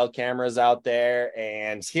running trail cameras out there.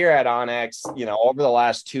 And here at OnX, over the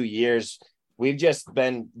last 2 years, we've just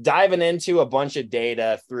been diving into a bunch of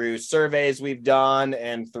data through surveys we've done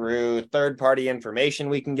and through third-party information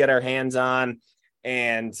we can get our hands on.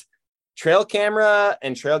 And trail camera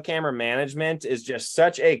and trail camera management is just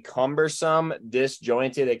such a cumbersome,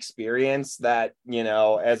 disjointed experience that,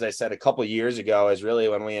 as I said, a couple of years ago is really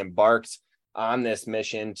when we embarked on this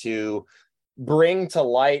mission to bring to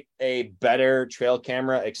light a better trail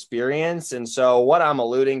camera experience. And so what I'm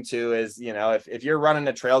alluding to is, if you're running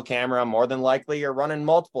a trail camera, more than likely you're running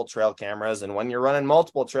multiple trail cameras. And when you're running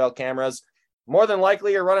multiple trail cameras, more than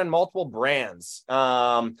likely you're running multiple brands.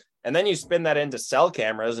 And then you spin that into cell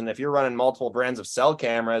cameras. And if you're running multiple brands of cell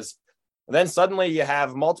cameras, then suddenly you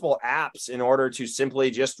have multiple apps in order to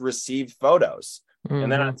simply just receive photos. Mm-hmm.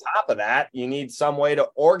 And then on top of that, you need some way to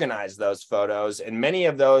organize those photos. And many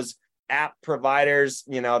of those app providers,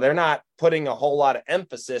 they're not putting a whole lot of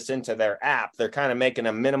emphasis into their app. They're kind of making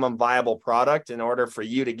a minimum viable product in order for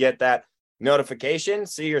you to get that notification,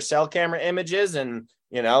 see your cell camera images, and,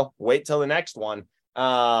 wait till the next one.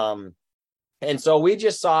 And so we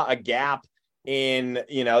just saw a gap in,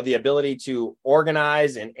 the ability to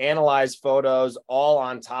organize and analyze photos all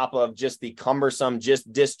on top of just the cumbersome,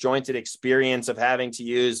 just disjointed experience of having to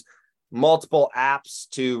use multiple apps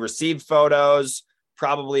to receive photos,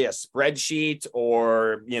 probably a spreadsheet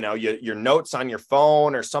or, your notes on your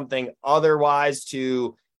phone or something otherwise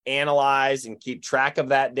to analyze and keep track of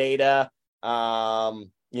that data, on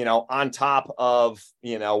top of,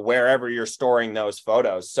 wherever you're storing those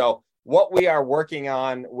photos. So what we are working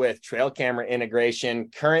on with trail camera integration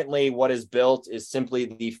currently, what is built is simply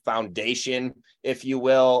the foundation, if you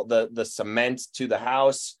will, the cement to the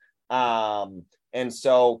house. And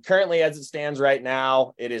so currently, as it stands right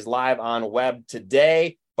now, it is live on web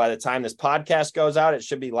today. By the time this podcast goes out, it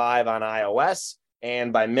should be live on iOS.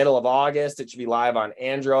 And by middle of August, it should be live on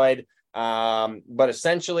Android. But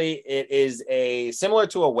essentially, it is similar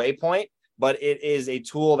to a waypoint, but it is a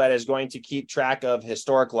tool that is going to keep track of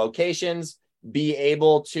historic locations, be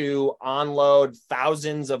able to onload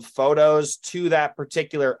thousands of photos to that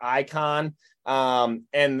particular icon. And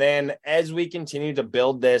then as we continue to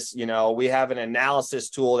build this, we have an analysis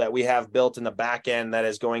tool that we have built in the back end that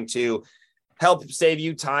is going to help save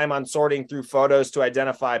you time on sorting through photos to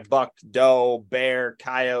identify buck, doe, bear,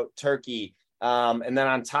 coyote, turkey. And then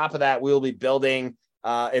on top of that, we'll be building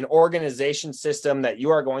an organization system that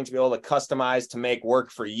you are going to be able to customize to make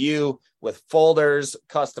work for you with folders,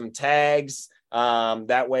 custom tags.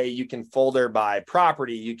 That way you can folder by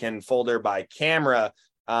property, you can folder by camera,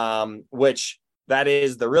 which that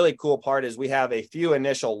is the really cool part is we have a few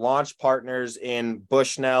initial launch partners in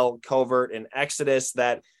Bushnell, Covert, and Exodus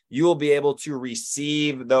that you will be able to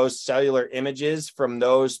receive those cellular images from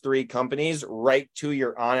those 3 companies right to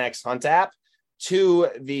your OnX Hunt app to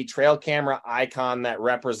the trail camera icon that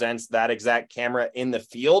represents that exact camera in the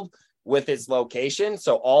field with its location.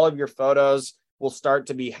 So all of your photos will start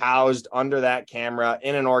to be housed under that camera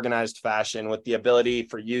in an organized fashion with the ability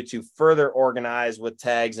for you to further organize with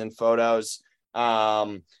tags and photos.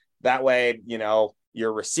 That way,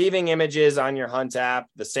 you're receiving images on your Hunt app,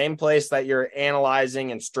 the same place that you're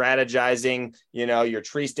analyzing and strategizing, your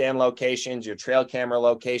tree stand locations, your trail camera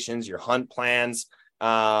locations, your hunt plans.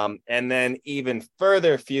 And then even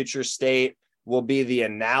further future state will be the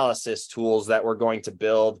analysis tools that we're going to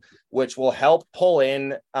build, which will help pull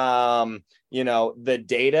in, the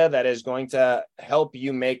data that is going to help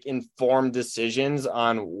you make informed decisions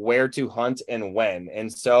on where to hunt and when.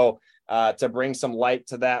 And so to bring some light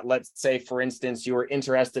to that. Let's say, for instance, you were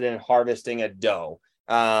interested in harvesting a doe.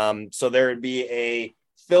 So there would be a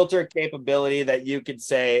filter capability that you could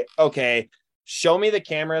say, okay, show me the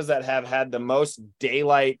cameras that have had the most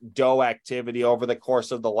daylight doe activity over the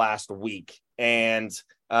course of the last week. And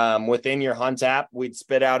within your hunt app, we'd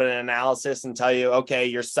spit out an analysis and tell you, okay,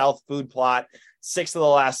 your south food plot, 6 of the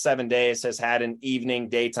last 7 days has had an evening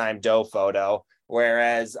daytime doe photo.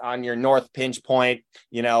 Whereas on your north pinch point,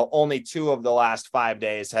 only 2 of the last 5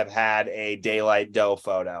 days have had a daylight doe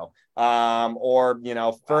photo.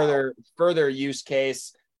 Further use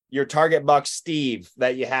case, your target buck Steve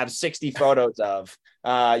that you have 60 photos of.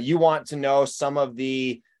 You want to know some of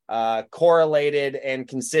the correlated and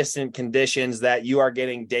consistent conditions that you are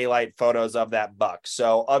getting daylight photos of that buck.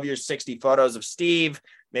 So of your 60 photos of Steve,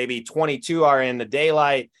 maybe 22 are in the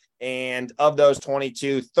daylight. And of those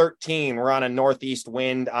 22, 13 were on a northeast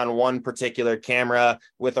wind on one particular camera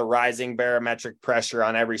with a rising barometric pressure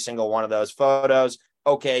on every single one of those photos.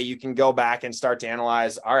 Okay, you can go back and start to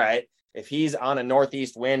analyze, all right, if he's on a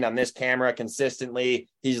northeast wind on this camera consistently,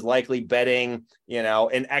 he's likely bedding,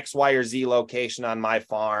 an X, Y, or Z location on my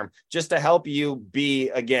farm, just to help you be,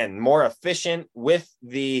 again, more efficient with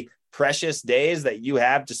the precious days that you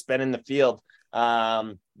have to spend in the field.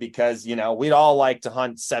 Because, we'd all like to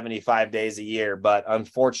hunt 75 days a year, but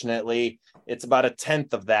unfortunately it's about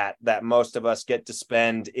 1/10 of that most of us get to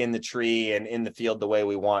spend in the tree and in the field the way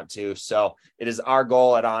we want to. So it is our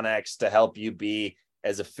goal at OnX to help you be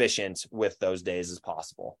as efficient with those days as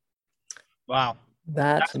possible. Wow.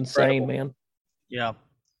 That's insane, man. Yeah.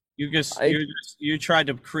 You tried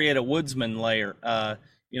to create a woodsman layer.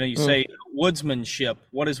 You say woodsmanship.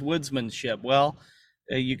 What is woodsmanship? Well,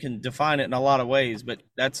 you can define it in a lot of ways, but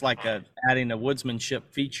that's like adding a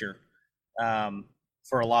woodsmanship feature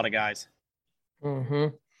for a lot of guys. Mm-hmm.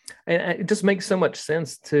 And it just makes so much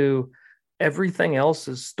sense to everything else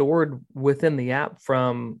is stored within the app,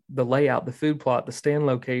 from the layout, the food plot, the stand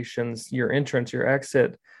locations, your entrance, your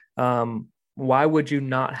exit. Why would you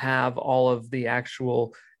not have all of the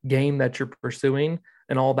actual game that you're pursuing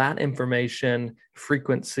and all that information,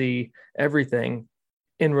 frequency, everything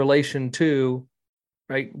in relation to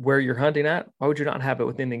right where you're hunting at? Why would you not have it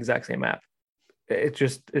within the exact same app?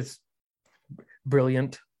 It's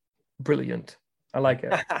brilliant. I like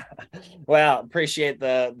it. Well, appreciate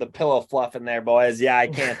the pillow fluff in there, boys. Yeah, I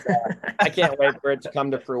can't wait for it to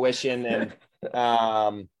come to fruition. And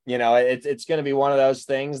it's going to be one of those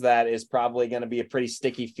things that is probably going to be a pretty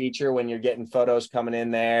sticky feature when you're getting photos coming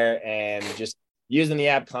in there, and just using the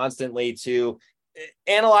app constantly to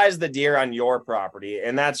analyze the deer on your property.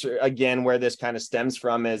 And that's, again, where this kind of stems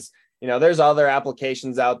from is, there's other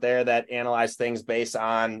applications out there that analyze things based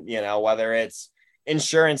on, whether it's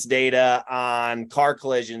insurance data on car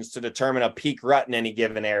collisions to determine a peak rut in any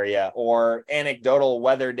given area, or anecdotal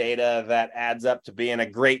weather data that adds up to being a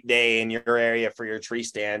great day in your area for your tree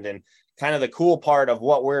stand. And kind of the cool part of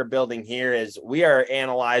what we're building here is we are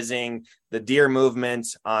analyzing the deer movement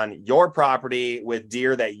on your property with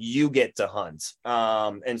deer that you get to hunt.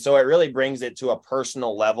 And so it really brings it to a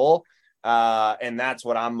personal level. And that's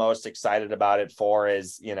what I'm most excited about it for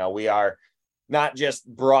is, we are not just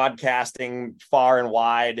broadcasting far and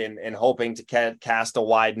wide and hoping to cast a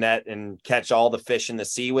wide net and catch all the fish in the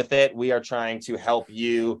sea with it. We are trying to help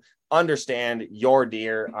you understand your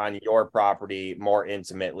deer on your property more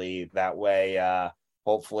intimately. That way,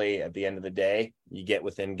 hopefully at the end of the day, you get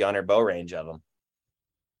within gun or bow range of them.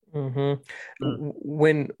 Mm-hmm.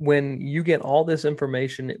 When you get all this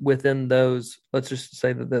information within those, let's just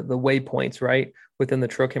say the waypoints, right, within the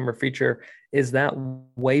trail camera feature, is that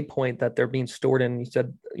waypoint that they're being stored in, you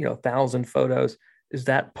said 1,000 photos, is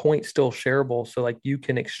that point still shareable, so like you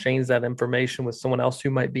can exchange that information with someone else who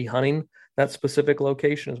might be hunting that specific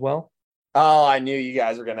location as well? Oh, I knew you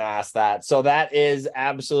guys were going to ask that. So that is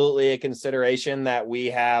absolutely a consideration that we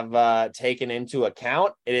have taken into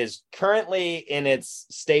account. It is currently in its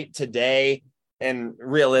state today, and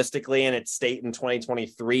realistically in its state in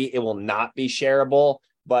 2023, it will not be shareable,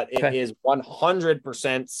 but it is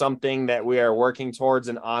 100% something that we are working towards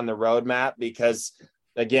and on the roadmap, because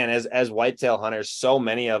again, as whitetail hunters, so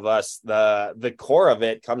many of us, the core of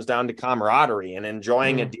it comes down to camaraderie and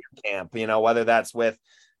enjoying a deer camp, whether that's with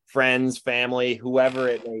friends, family, whoever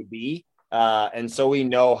it may be. And so we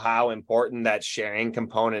know how important that sharing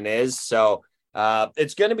component is. So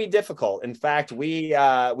it's going to be difficult. In fact, we've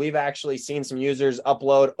actually seen some users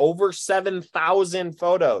upload over 7,000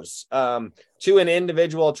 photos to an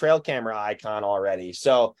individual trail camera icon already.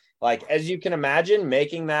 So like, as you can imagine,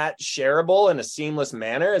 making that shareable in a seamless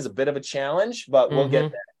manner is a bit of a challenge, but we'll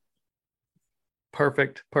get there.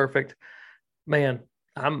 Perfect. Man,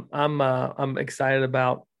 I'm excited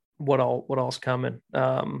about what all's coming.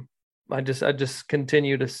 I just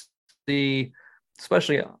continue to see,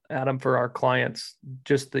 especially Adam, for our clients,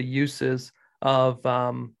 just the uses of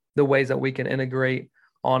the ways that we can integrate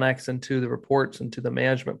OnX into the reports, into the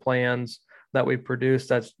management plans that we produce.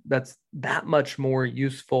 That's that much more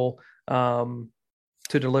useful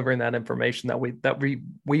to delivering that information that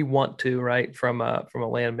we want to, right, from a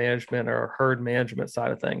land management or herd management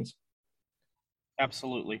side of things.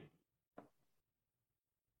 Absolutely.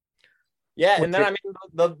 Yeah, and then I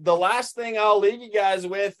mean the last thing I'll leave you guys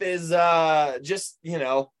with is just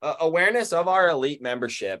awareness of our elite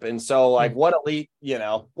membership. And so like what elite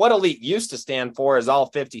used to stand for is all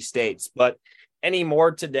 50 states, but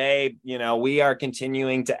anymore today, we are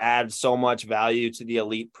continuing to add so much value to the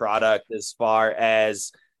elite product as far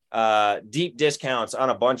as deep discounts on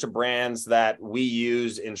a bunch of brands that we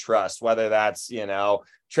use and trust, whether that's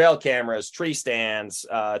trail cameras, tree stands,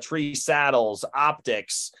 tree saddles,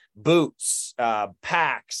 optics, boots,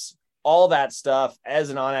 packs, all that stuff. As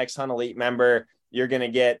an OnX Hunt Elite member, you're going to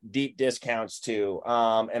get deep discounts too.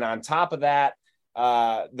 And on top of that,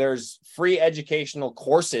 there's free educational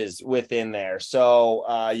courses within there. So,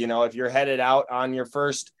 if you're headed out on your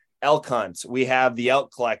first elk hunt, we have the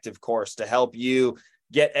Elk Collective course to help you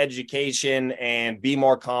get education and be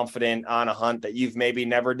more confident on a hunt that you've maybe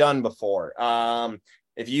never done before.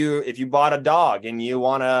 If you bought a dog and you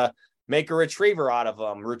want to make a retriever out of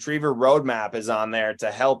them, Retriever Roadmap is on there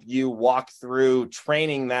to help you walk through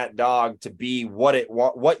training that dog to be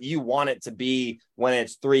what you want it to be when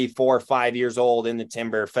it's 3, 4, 5 years old in the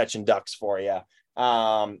timber fetching ducks for you.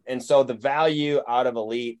 And so the value out of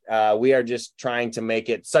Elite, we are just trying to make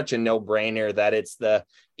it such a no-brainer that it's the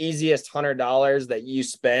easiest $100 that you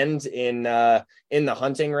spend in the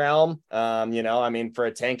hunting realm. For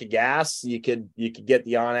a tank of gas, you could get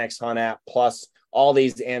the OnX Hunt app plus all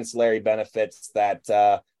these ancillary benefits that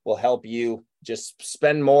will help you just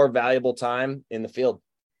spend more valuable time in the field.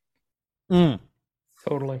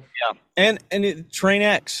 Totally. Yeah. And Train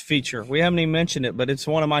X feature, we haven't even mentioned it, but it's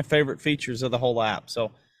one of my favorite features of the whole app.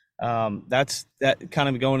 So that's that kind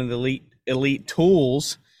of going into the elite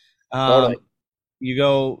tools. Totally.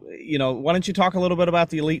 Why don't you talk a little bit about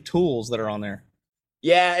the elite tools that are on there?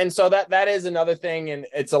 Yeah, and so that is another thing, and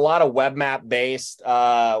it's a lot of web map based,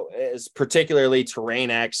 is particularly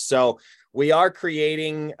TerrainX. So we are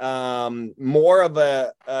creating more of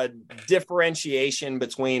a differentiation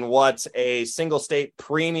between what a single state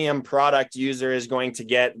premium product user is going to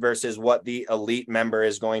get versus what the elite member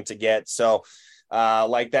is going to get. So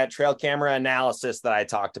like that trail camera analysis that I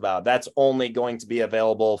talked about, that's only going to be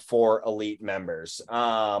available for elite members.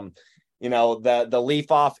 The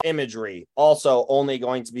leaf off imagery also only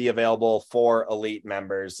going to be available for elite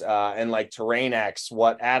members. And like TerrainX,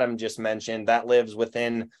 what Adam just mentioned, that lives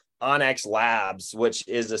within OnX Labs, which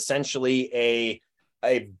is essentially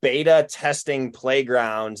a beta testing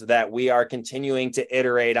playground that we are continuing to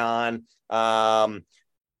iterate on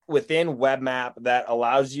within WebMap that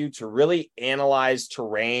allows you to really analyze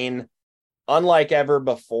terrain unlike ever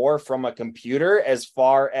before from a computer, as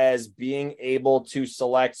far as being able to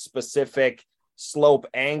select specific slope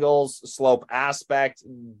angles, slope aspect,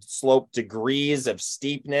 slope degrees of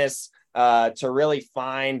steepness to really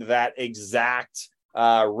find that exact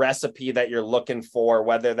recipe that you're looking for,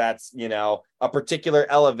 whether that's, a particular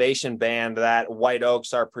elevation band that white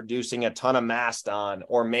oaks are producing a ton of mast on,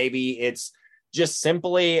 or maybe it's just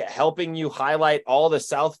simply helping you highlight all the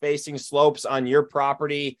south facing slopes on your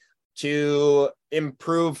property to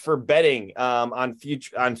improve for bedding on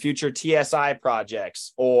future TSI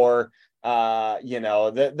projects, or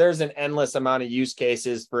there's an endless amount of use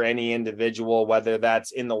cases for any individual, whether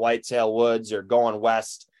that's in the whitetail woods or going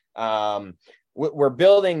west. We're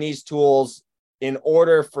building these tools in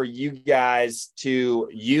order for you guys to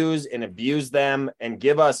use and abuse them and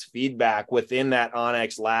give us feedback within that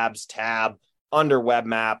OnX Labs tab under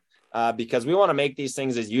WebMap, because we want to make these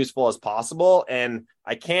things as useful as possible. And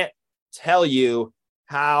I can't tell you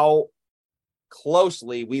how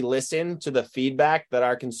closely we listen to the feedback that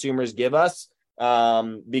our consumers give us,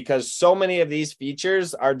 because so many of these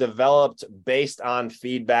features are developed based on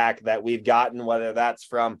feedback that we've gotten, whether that's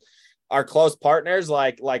from our close partners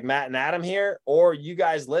like Matt and Adam here, or you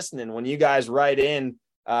guys listening. When you guys write in,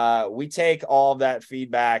 we take all of that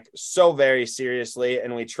feedback so very seriously,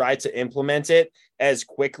 and we try to implement it as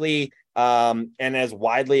quickly and as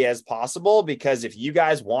widely as possible, because if you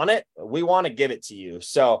guys want it, we want to give it to you.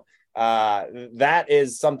 So that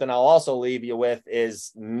is something I'll also leave you with,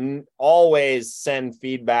 is always send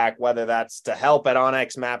feedback, whether that's to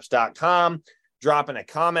help@onxmaps.com, dropping a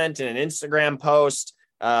comment in an Instagram post,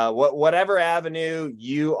 whatever avenue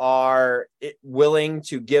you are willing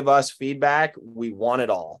to give us feedback, we want it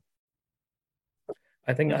all.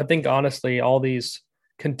 I think honestly, all these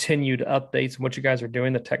continued updates and what you guys are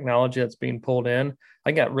doing, the technology that's being pulled in, I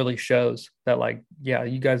think that really shows that, like, yeah,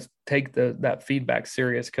 you guys take that feedback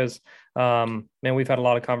serious. Because man, we've had a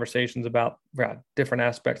lot of conversations about different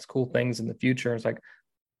aspects, cool things in the future. It's like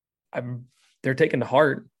they're taken to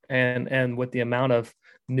heart, and with the amount of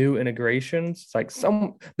new integrations, it's like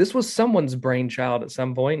this was someone's brainchild at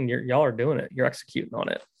some point, and y'all are doing it. You're executing on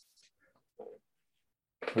it.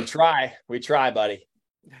 We try, buddy.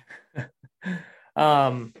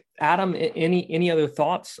 Adam, any other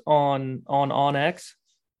thoughts on OnX?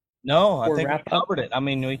 No, I think we covered it. I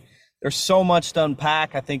mean, there's so much to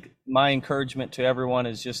unpack. I think my encouragement to everyone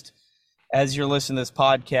is just, as you're listening to this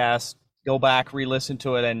podcast, go back, re-listen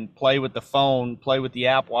to it, and play with the phone, play with the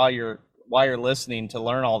app while you're listening to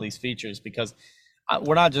learn all these features, because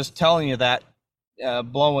we're not just telling you that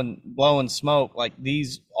blowing smoke. Like,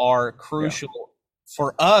 these are crucial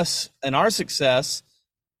for us and our success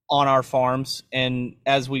on our farms and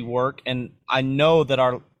as we work. And I know that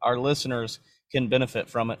our listeners can benefit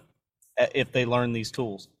from it if they learn these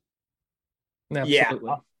tools. Absolutely.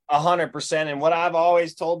 Yeah, 100%. And what I've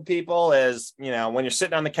always told people is, when you're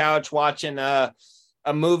sitting on the couch watching a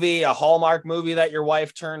movie, a Hallmark movie that your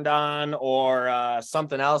wife turned on, or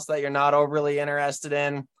something else that you're not overly interested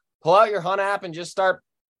in, pull out your Hunt app and just start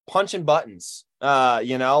punching buttons.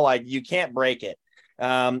 Like, you can't break it.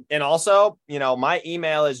 And also, my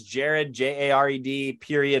email is Jared,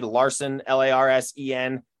 Jared, Larson,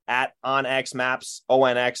 Larsen at OnXmaps,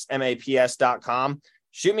 OnXmaps.com.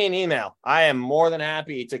 Shoot me an email. I am more than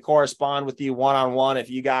happy to correspond with you one-on-one. If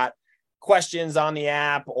you got questions on the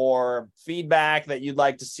app or feedback that you'd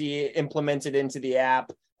like to see implemented into the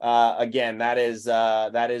app, again, that is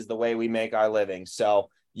the way we make our living. So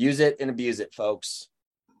use it and abuse it, folks.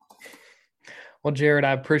 Well, Jared,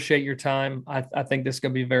 I appreciate your time. I think this is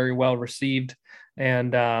going to be very well received,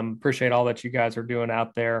 and appreciate all that you guys are doing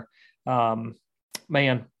out there.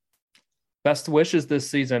 Man, best wishes this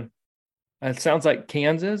season. It sounds like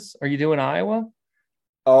Kansas. Are you doing Iowa?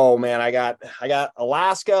 Oh man, I got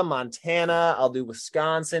Alaska, Montana. I'll do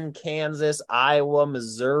Wisconsin, Kansas, Iowa,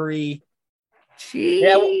 Missouri. Jeez.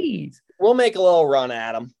 Yeah, we'll make a little run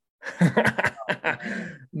at them.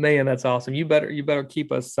 Man, that's awesome. You better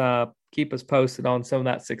keep us posted on some of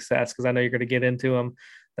that success, because I know you're going to get into them.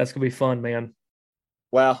 That's going to be fun, man.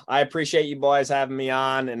 Well, I appreciate you boys having me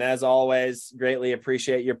on, and as always, greatly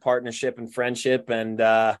appreciate your partnership and friendship. And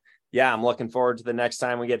I'm looking forward to the next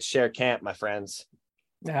time we get to share camp, my friends.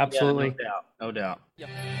 Absolutely. Yeah, no doubt.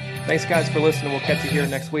 Thanks, guys, for listening. We'll catch you here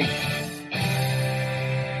next week.